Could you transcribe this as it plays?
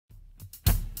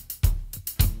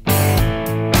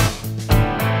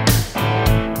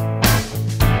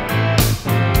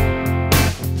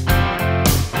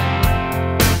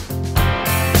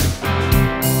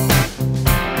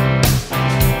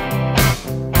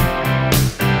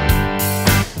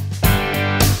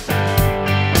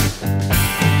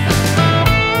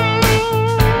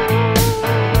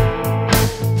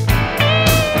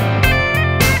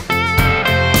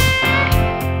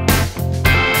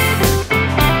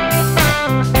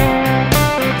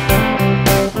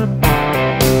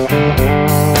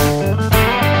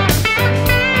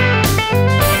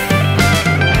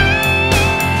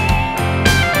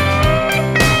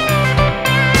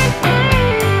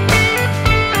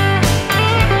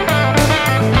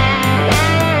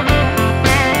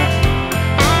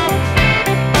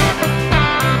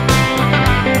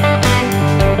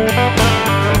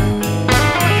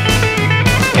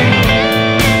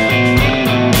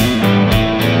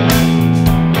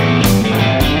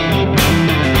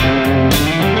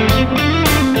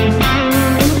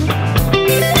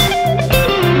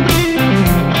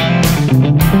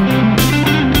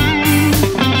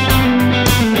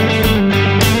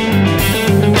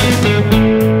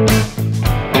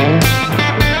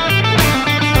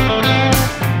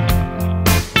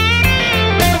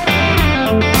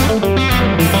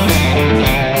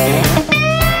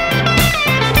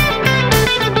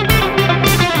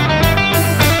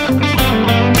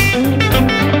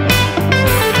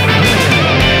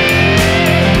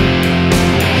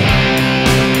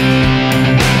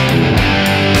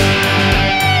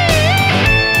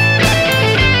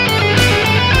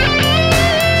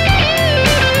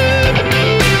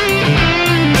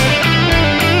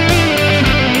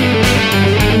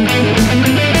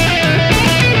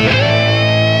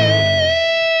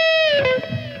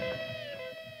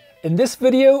In this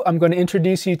video, I'm going to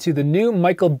introduce you to the new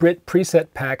Michael Britt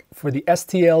preset pack for the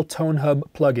STL ToneHub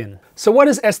plugin. So what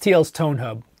is STL's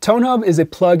ToneHub? ToneHub is a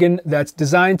plugin that's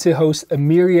designed to host a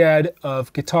myriad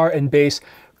of guitar and bass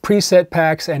preset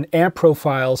packs and amp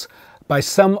profiles by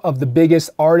some of the biggest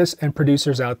artists and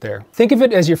producers out there. Think of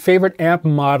it as your favorite amp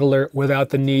modeler without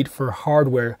the need for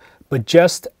hardware, but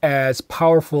just as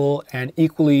powerful and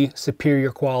equally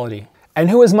superior quality. And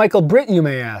who is Michael Britt, you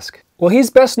may ask? Well,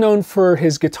 he's best known for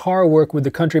his guitar work with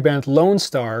the country band Lone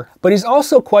Star, but he's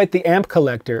also quite the amp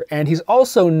collector, and he's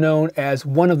also known as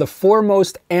one of the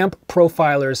foremost amp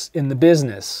profilers in the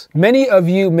business. Many of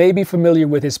you may be familiar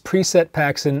with his preset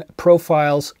packs and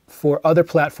profiles for other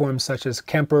platforms such as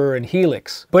Kemper and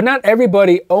Helix. But not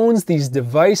everybody owns these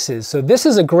devices, so this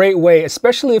is a great way,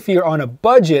 especially if you're on a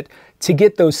budget, to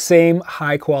get those same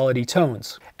high quality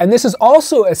tones. And this is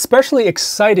also especially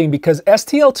exciting because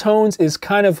STL Tones is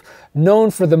kind of known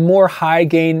for the more high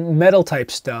gain metal type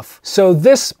stuff. So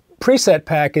this preset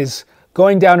pack is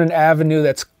going down an avenue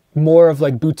that's more of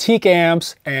like boutique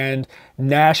amps and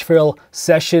Nashville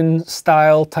session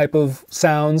style type of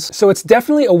sounds. So it's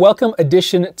definitely a welcome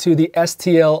addition to the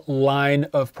STL line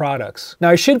of products. Now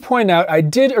I should point out, I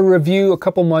did a review a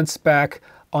couple months back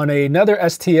on another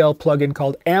STL plugin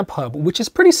called AmpHub, which is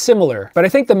pretty similar. But I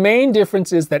think the main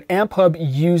difference is that AmpHub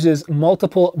uses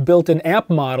multiple built-in amp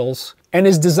models and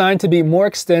is designed to be more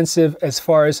extensive as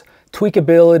far as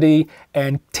tweakability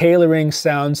and tailoring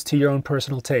sounds to your own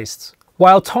personal tastes.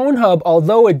 While ToneHub,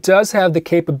 although it does have the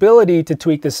capability to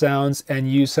tweak the sounds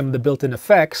and use some of the built-in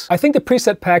effects, I think the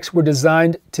preset packs were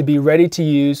designed to be ready to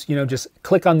use, just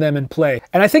click on them and play.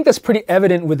 And I think that's pretty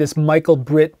evident with this Michael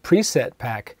Britt preset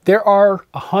pack. There are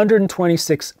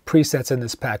 126 presets in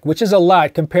this pack, which is a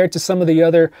lot compared to some of the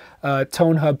other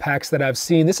ToneHub packs that I've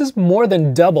seen. This is more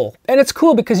than double. And it's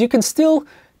cool because you can still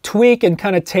tweak and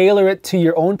kind of tailor it to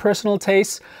your own personal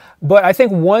tastes. But I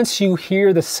think once you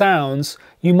hear the sounds,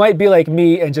 you might be like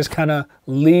me and just kind of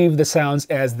leave the sounds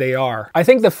as they are. I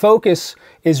think the focus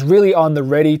is really on the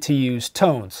ready-to-use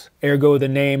tones, ergo the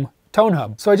name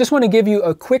ToneHub. So I just want to give you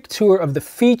a quick tour of the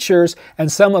features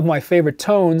and some of my favorite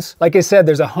tones. Like I said,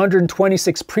 there's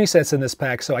 126 presets in this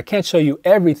pack, so I can't show you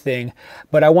everything,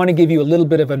 but I want to give you a little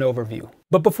bit of an overview.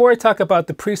 But before I talk about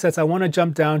the presets, I want to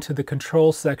jump down to the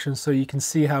control section so you can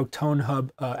see how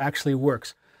ToneHub actually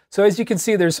works. So as you can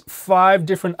see, there's 5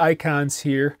 different icons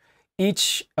here.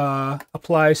 Each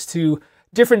applies to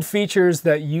different features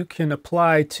that you can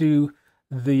apply to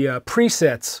the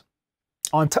presets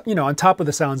on top of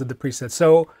the sounds of the presets.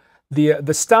 So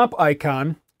the stop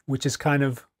icon, which is kind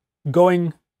of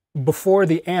going before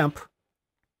the amp,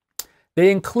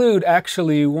 they include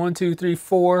actually 1, 2, 3,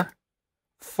 4,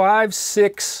 5,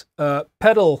 6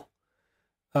 pedal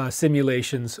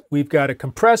simulations. We've got a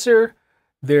compressor.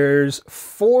 There's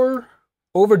 4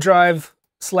 overdrive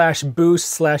 /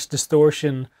 boost /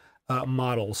 distortion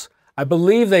models. I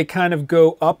believe they kind of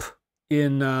go up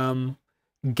in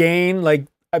gain. Like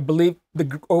I believe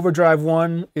the overdrive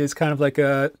 1 is kind of like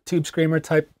a tube screamer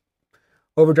type.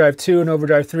 Overdrive 2 and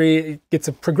overdrive 3, it gets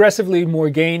a progressively more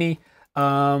gainy.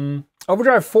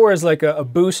 Overdrive 4 is like a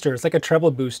booster. It's like a treble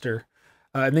booster.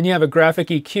 And then you have a graphic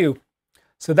EQ.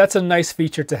 So that's a nice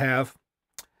feature to have.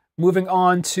 Moving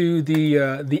on to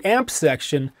the amp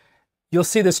section, you'll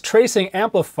see this tracing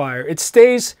amplifier.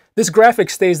 This graphic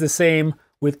stays the same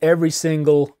with every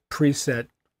single preset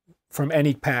from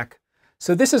any pack.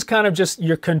 So this is kind of just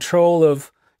your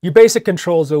basic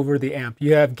controls over the amp.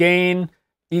 You have gain,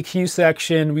 EQ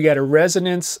section, we got a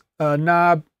resonance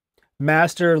knob,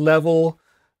 master, level,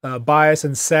 bias,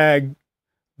 and sag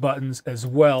buttons as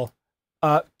well.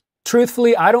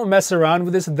 Truthfully, I don't mess around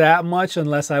with this that much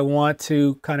unless I want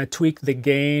to kind of tweak the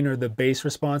gain or the bass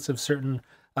response of certain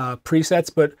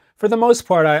presets. But for the most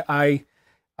part, I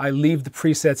leave the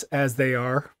presets as they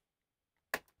are.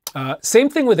 Same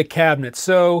thing with the cabinet.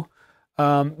 So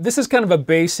this is kind of a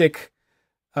basic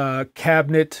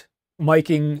cabinet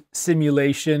miking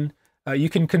simulation. You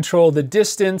can control the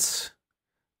distance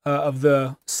of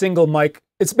the single mic.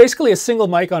 It's basically a single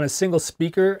mic on a single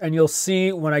speaker, and you'll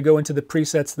see when I go into the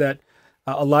presets that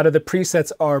a lot of the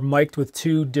presets are mic'd with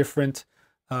 2 different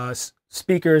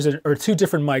speakers, or 2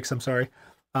 different mics, I'm sorry.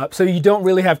 So you don't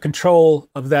really have control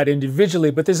of that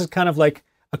individually, but this is kind of like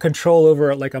a control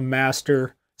over like a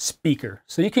master speaker.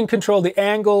 So you can control the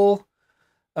angle,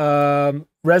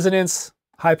 resonance,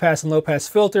 high pass and low pass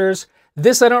filters.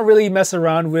 This I don't really mess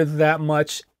around with that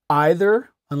much either,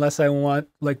 unless I want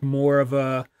like more of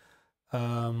a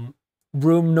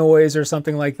room noise or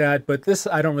something like that, but this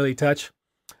I don't really touch.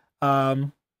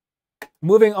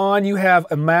 Moving on, you have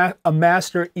a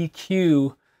master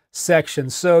EQ section.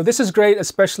 So this is great,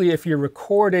 especially if you're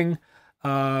recording.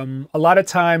 A lot of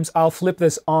times I'll flip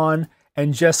this on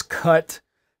and just cut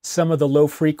some of the low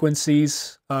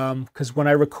frequencies, because when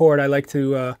I record, I like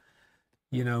to,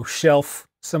 you know, shelf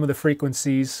some of the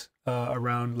frequencies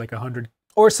around like 100.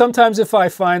 Or sometimes if I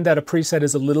find that a preset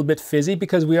is a little bit fizzy,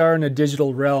 because we are in a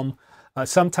digital realm,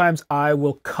 sometimes I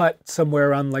will cut somewhere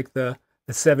around like the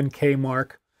 7K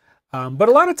mark. But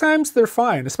a lot of times they're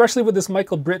fine, especially with this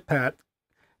Michael Britt pat.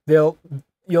 You'll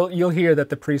hear that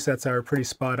the presets are pretty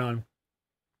spot on.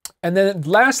 And then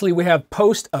lastly, we have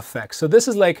post effects. So this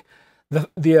is like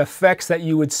the effects that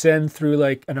you would send through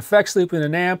like an effects loop in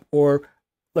an amp, or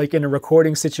like in a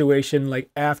recording situation, like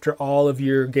after all of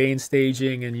your gain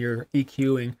staging and your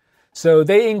EQing. So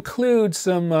they include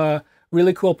some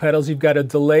really cool pedals. You've got a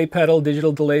delay pedal,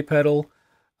 digital delay pedal,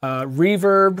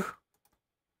 reverb,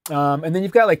 and then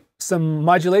you've got like some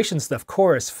modulation stuff,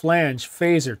 chorus, flange,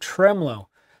 phaser, tremolo.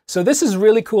 So this is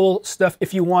really cool stuff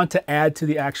if you want to add to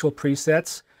the actual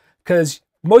presets, because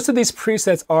most of these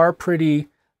presets are pretty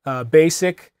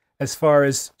basic as far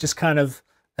as just kind of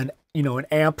an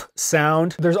amp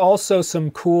sound. There's also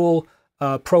some cool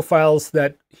profiles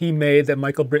that he made, that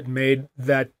Michael Britt made,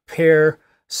 that pair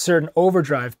certain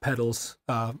overdrive pedals,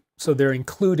 so they're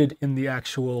included in the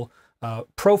actual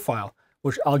profile,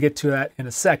 which I'll get to that in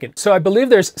a second. So I believe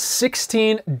there's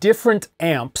 16 different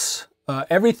amps,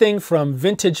 everything from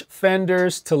vintage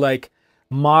Fenders to like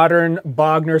modern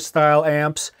Bogner style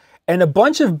amps, and a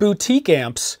bunch of boutique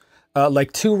amps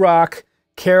like Two Rock,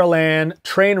 Carol Ann,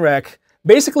 Trainwreck,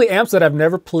 basically amps that I've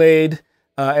never played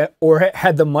or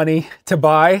had the money to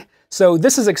buy. So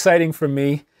this is exciting for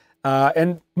me.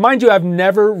 And mind you, I've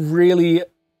never really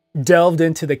delved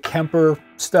into the Kemper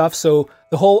stuff, so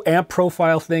the whole amp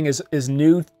profile thing is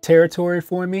new territory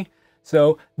for me.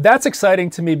 So that's exciting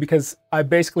to me because I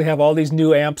basically have all these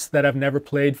new amps that I've never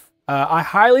played. I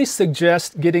highly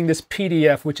suggest getting this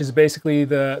PDF, which is basically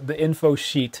the info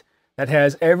sheet that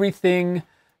has everything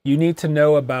you need to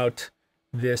know about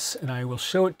this, and I will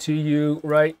show it to you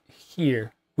right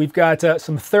here. We've got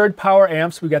some Third Power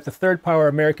amps. We've got the Third Power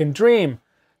American Dream,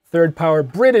 Third Power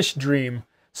British Dream.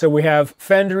 So we have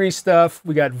Fendery stuff,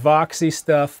 we got Voxy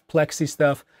stuff, Plexi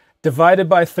stuff, divided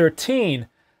by 13.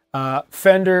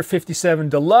 Fender 57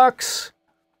 Deluxe,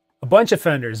 a bunch of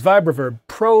Fenders, Vibreverb,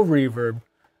 Pro Reverb,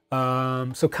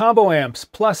 so combo amps,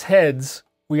 plus heads.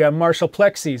 We got Marshall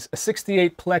Plexis, a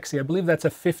 68 Plexi, I believe that's a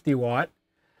 50 watt.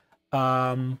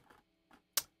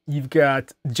 You've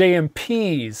got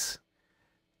JMPs,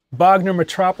 Bogner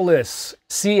Metropolis,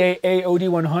 CAA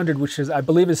OD100, which is, I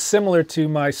believe, is similar to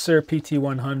my Sir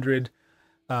PT100.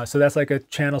 So that's like a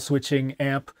channel switching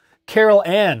amp. Carol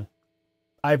Ann.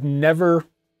 I've never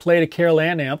played a Carol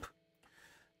Ann amp.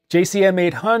 JCM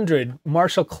 800,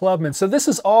 Marshall Clubman. So this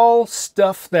is all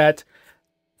stuff that,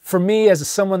 for me, as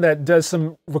someone that does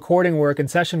some recording work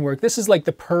and session work, this is like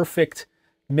the perfect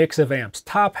mix of amps.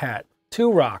 Top Hat,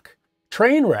 Two Rock,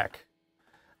 Trainwreck.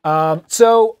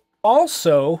 So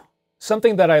also,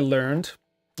 something that I learned,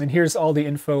 and here's all the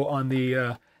info on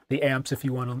the amps if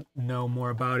you want to know more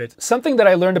about it. Something that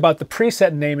I learned about the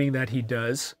preset naming that he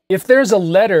does. If there's a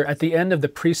letter at the end of the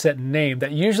preset name,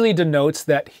 that usually denotes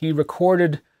that he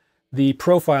recorded the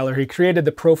profile, or he created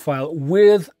the profile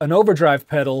with an overdrive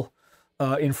pedal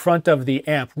in front of the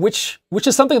amp, which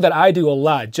is something that I do a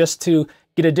lot, just to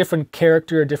get a different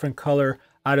character, a different color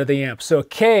out of the amp. So a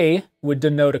K would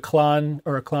denote a Klon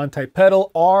or a Klon type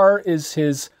pedal. R is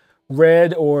his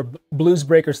red or blues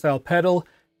breaker style pedal.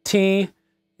 T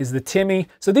is the Timmy.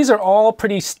 So these are all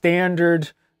pretty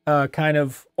standard kind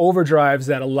of overdrives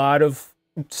that a lot of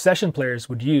session players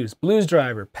would use. Blues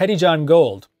driver, Petty John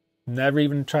Gold. Never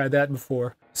even tried that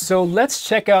before. So let's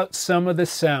check out some of the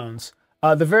sounds.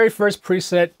 The very first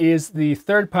preset is the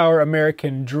Third Power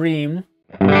American Dream.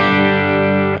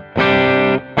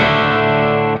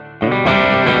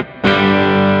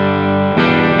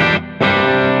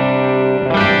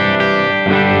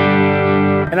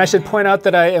 And I should point out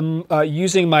that I am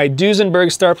using my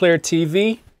Duesenberg Star Player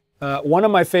TV, one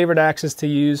of my favorite axes to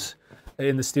use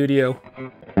in the studio.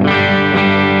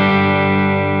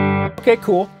 Okay,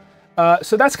 cool.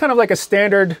 So that's kind of like a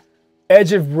standard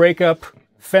edge of breakup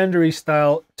Fendery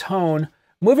style tone.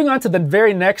 Moving on to the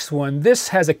very next one, this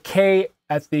has a K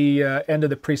at the end of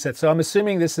the preset. So I'm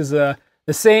assuming this is the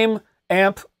same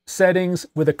amp settings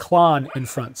with a Klon in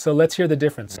front. So let's hear the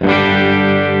difference.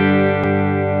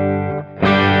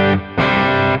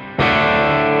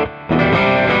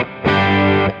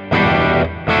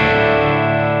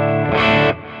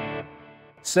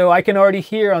 So I can already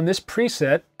hear on this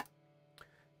preset,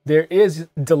 there is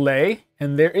delay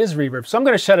and there is reverb. So I'm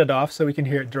going to shut it off so we can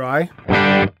hear it dry.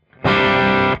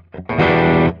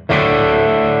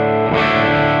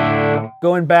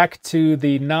 Going back to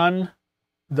the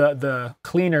the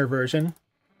cleaner version.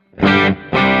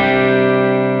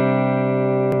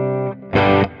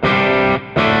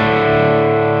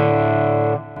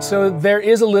 So there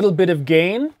is a little bit of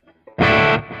gain,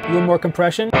 a little more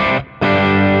compression.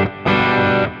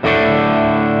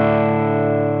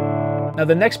 Now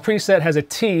the next preset has a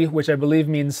T, which I believe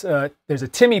means there's a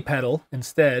Timmy pedal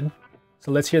instead.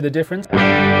 So let's hear the difference.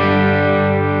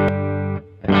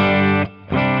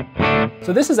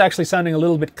 So this is actually sounding a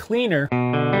little bit cleaner,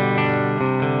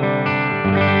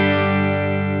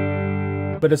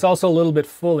 but it's also a little bit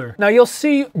fuller. Now you'll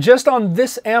see just on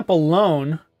this amp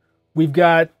alone, we've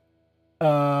got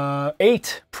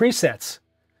 8 presets.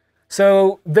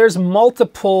 So there's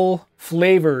multiple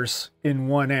flavors in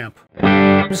one amp.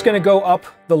 I'm just gonna go up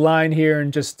the line here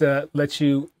and just let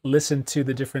you listen to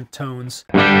the different tones.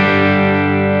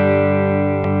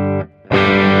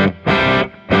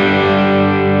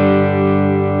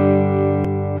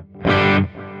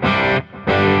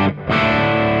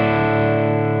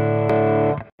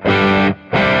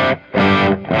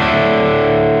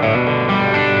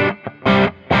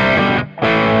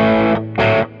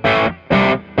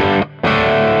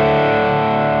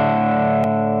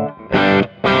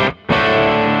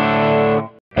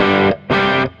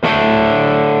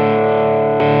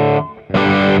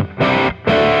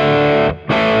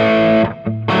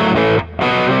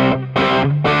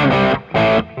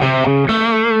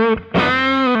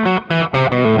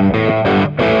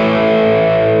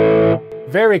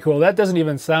 Very cool. That doesn't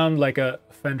even sound like a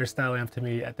Fender style amp to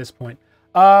me at this point.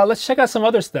 Let's check out some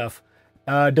other stuff.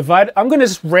 I'm going to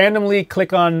just randomly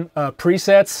click on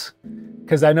presets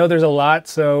because I know there's a lot.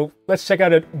 So let's check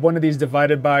out one of these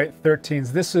divided by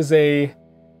 13s. This is a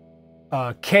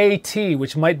KT,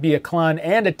 which might be a Klon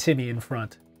and a Timmy in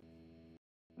front.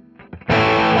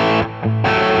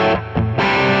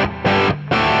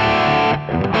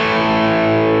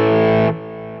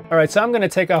 All right, so I'm going to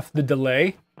take off the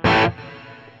delay.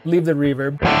 Leave the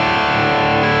reverb.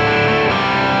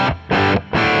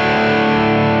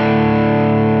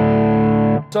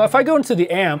 So if I go into the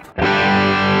amp,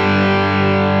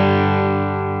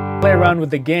 play around with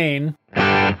the gain,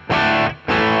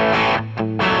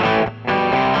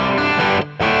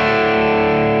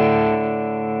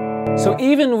 so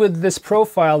even with this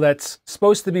profile that's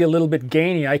supposed to be a little bit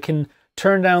gainy, I can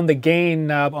turn down the gain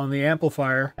knob on the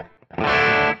amplifier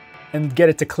and get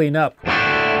it to clean up.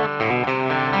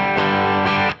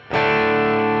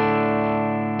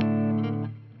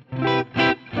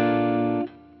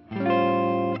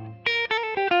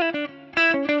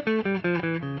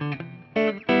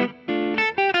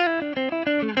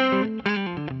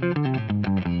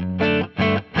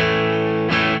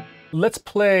 Let's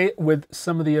play with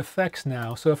some of the effects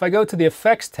now. So if I go to the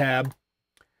effects tab,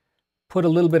 put a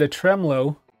little bit of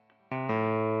tremolo.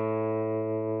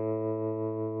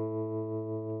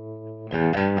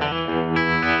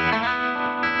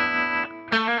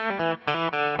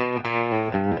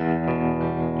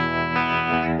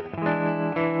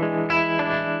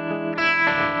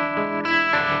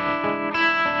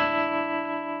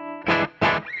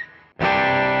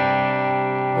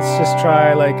 Let's just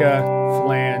try like a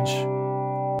flange.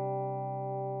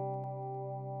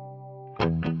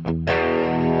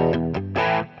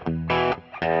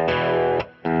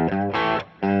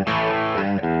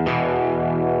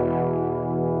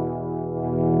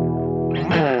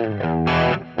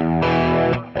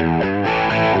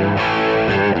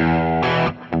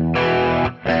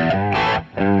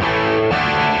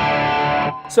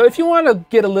 So if you want to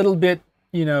get a little bit,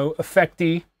 you know,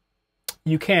 effecty,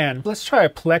 you can. Let's try a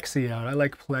plexi out. I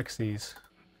like plexis.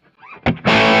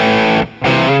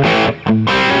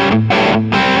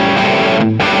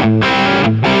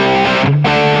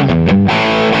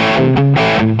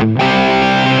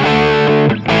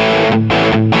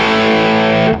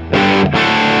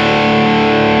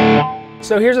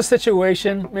 So here's a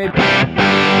situation, maybe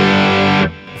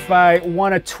if I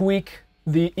want to tweak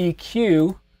the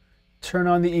EQ, turn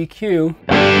on the EQ,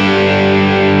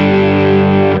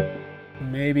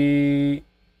 maybe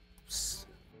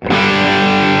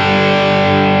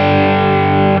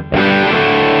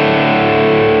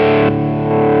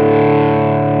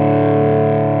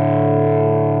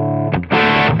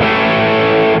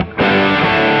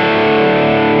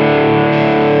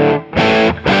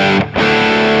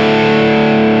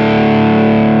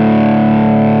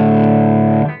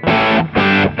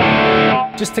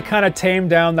just to kind of tame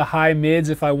down the high mids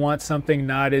if I want something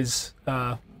not as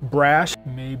brash.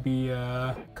 Maybe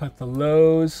cut the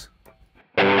lows.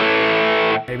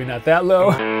 Maybe not that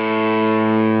low.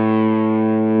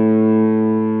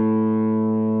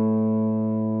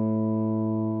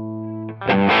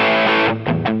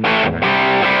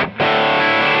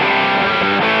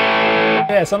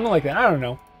 Yeah, something like that. I don't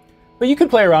know. But you can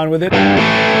play around with it.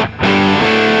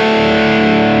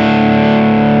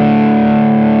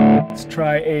 Let's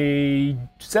try a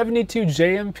 72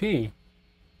 JMP.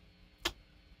 Let's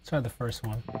try the first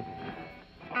one.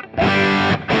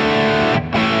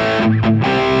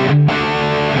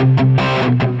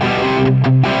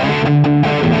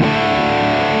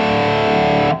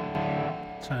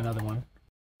 Let's try another one.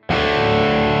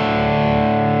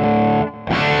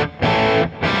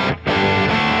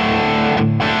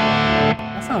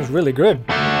 That sounds really good.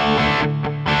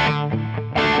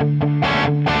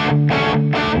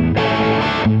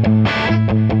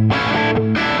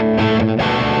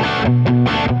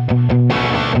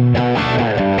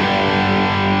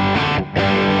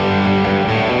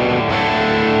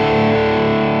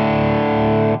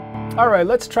 All right,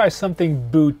 let's try something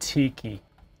boutique-y.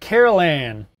 Carol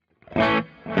Ann.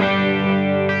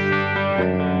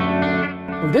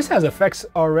 This has effects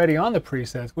already on the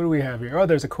presets. What do we have here? Oh,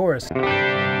 there's a chorus.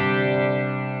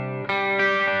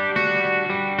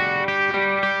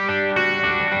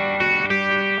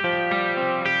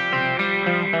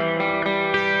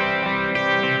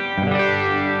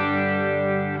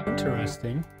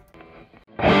 Interesting.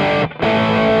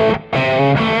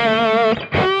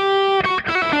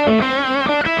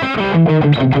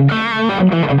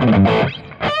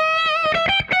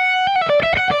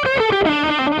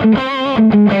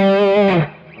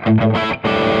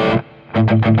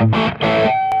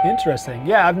 Interesting.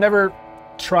 Yeah, I've never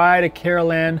tried a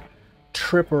Carol Ann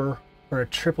tripper or a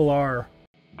triple R.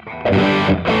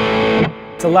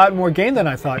 It's a lot more gain than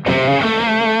I thought.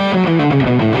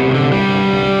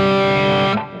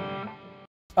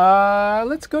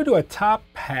 Let's go to a top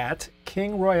hat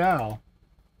King Royale.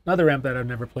 Another amp that I've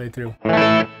never played through.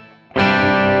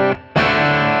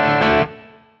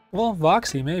 Well,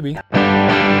 Voxy maybe.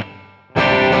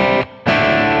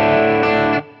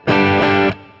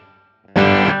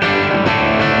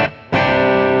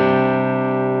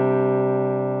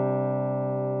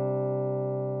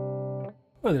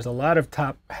 Oh, there's a lot of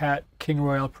top hat King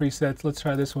Royale presets. Let's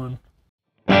try this one.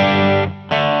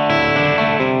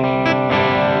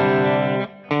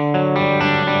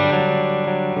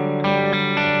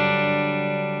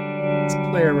 Let's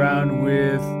play around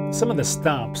with some of the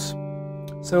stomps.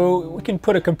 So we can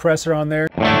put a compressor on there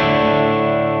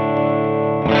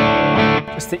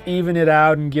just to even it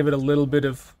out and give it a little bit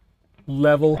of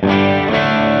level.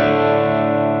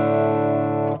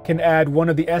 Can add one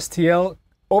of the STL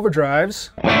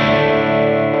overdrives.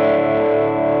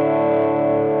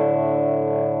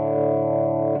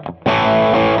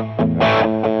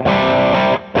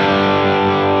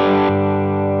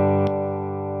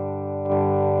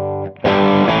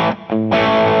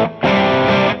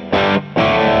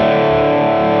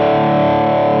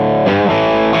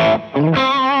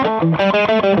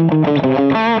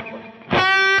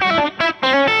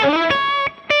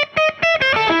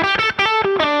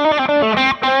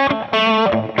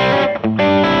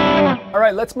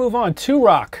 Let's move on.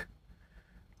 2-rock.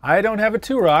 I don't have a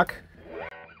 2-rock.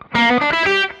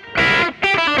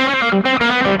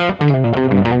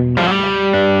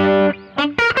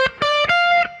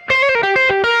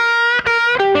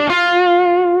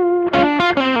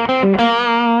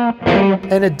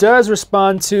 And it does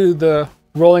respond to the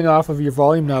rolling off of your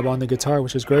volume knob on the guitar,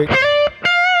 which is great.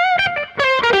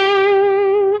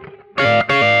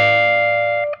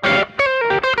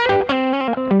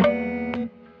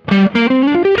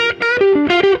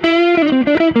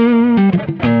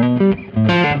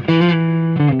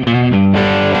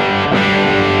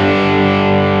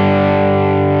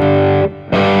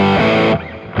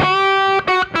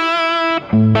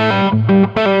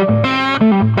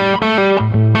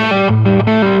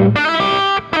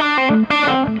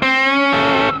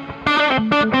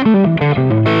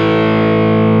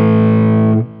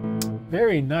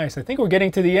 Very nice. I think we're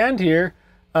getting to the end here.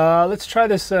 Let's try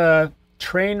this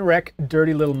Trainwreck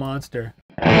Dirty Little Monster.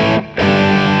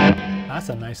 That's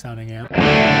a nice sounding amp.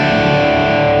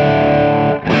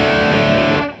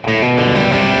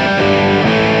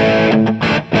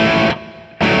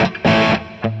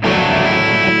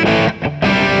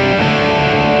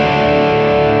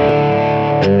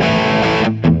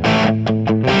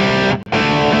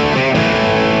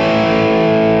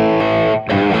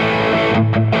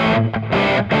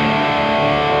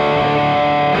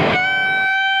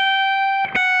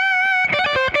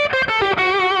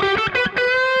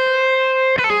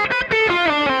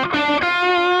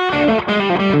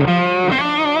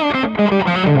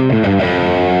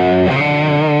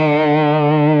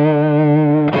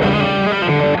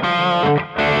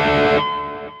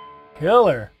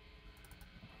 Killer.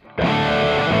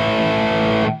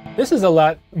 This is a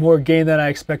lot more gain than I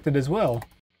expected as well.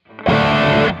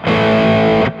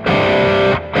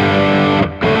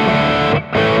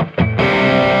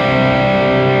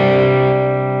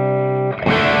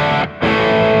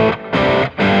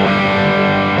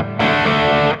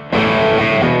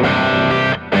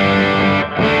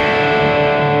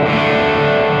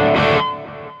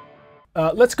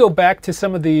 Let's go back to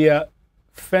some of the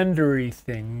Fendery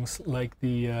things, like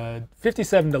the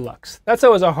 57 Deluxe. That's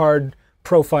always a hard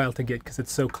profile to get because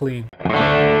it's so clean.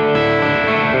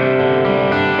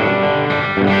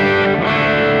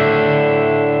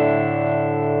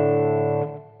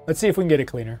 Let's see if we can get it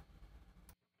cleaner.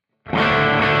 I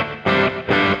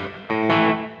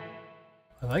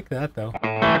like that though.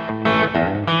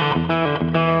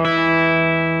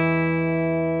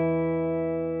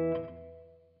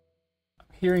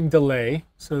 Hearing delay,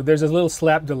 so there's a little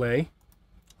slap delay.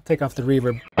 I'll take off the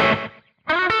reverb.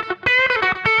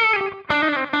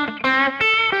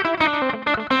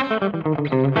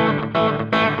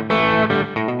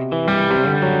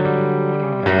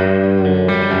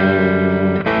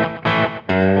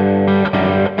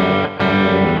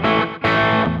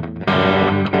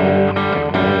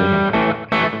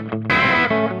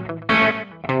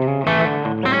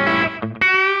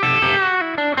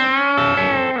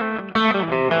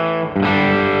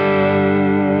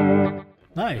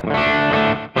 Nice.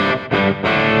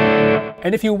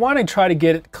 And if you want to try to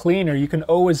get it cleaner, you can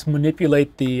always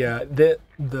manipulate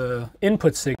the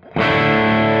input signal.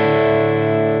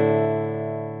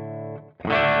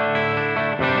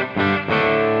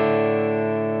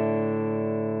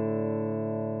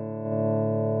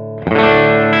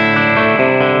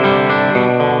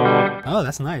 Oh,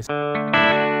 that's nice.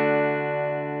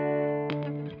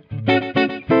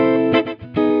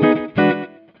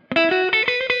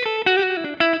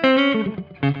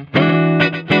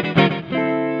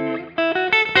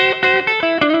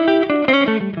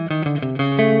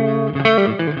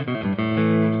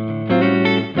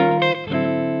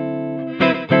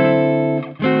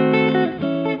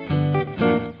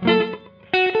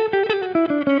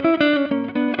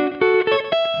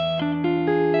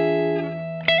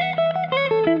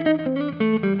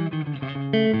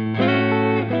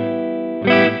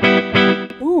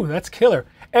 That's killer.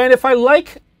 And if I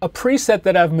like a preset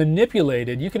that I've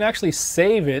manipulated, you can actually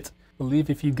save it. I believe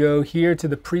if you go here to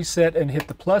the preset and hit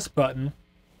the plus button,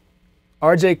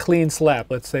 RJ Clean Slap,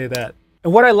 let's say that.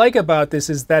 And what I like about this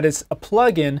is that it's a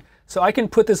plugin, so I can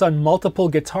put this on multiple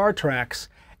guitar tracks,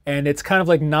 and it's kind of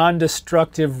like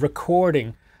non-destructive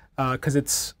recording,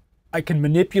 because I can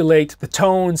manipulate the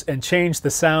tones and change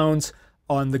the sounds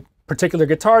on the particular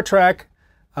guitar track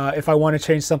if I want to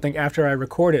change something after I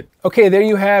record it. Okay, there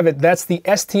you have it. That's the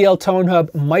STL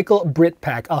ToneHub Michael Britt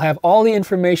pack. I'll have all the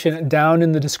information down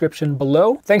in the description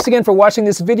below. Thanks again for watching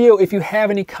this video. If you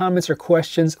have any comments or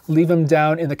questions, leave them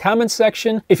down in the comments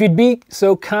section. If you'd be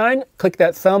so kind, click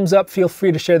that thumbs up. Feel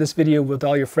free to share this video with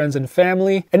all your friends and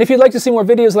family. And if you'd like to see more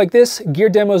videos like this, gear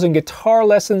demos and guitar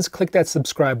lessons, click that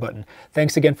subscribe button.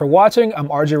 Thanks again for watching. I'm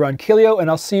RJ Ronquillo, and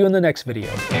I'll see you in the next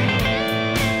video.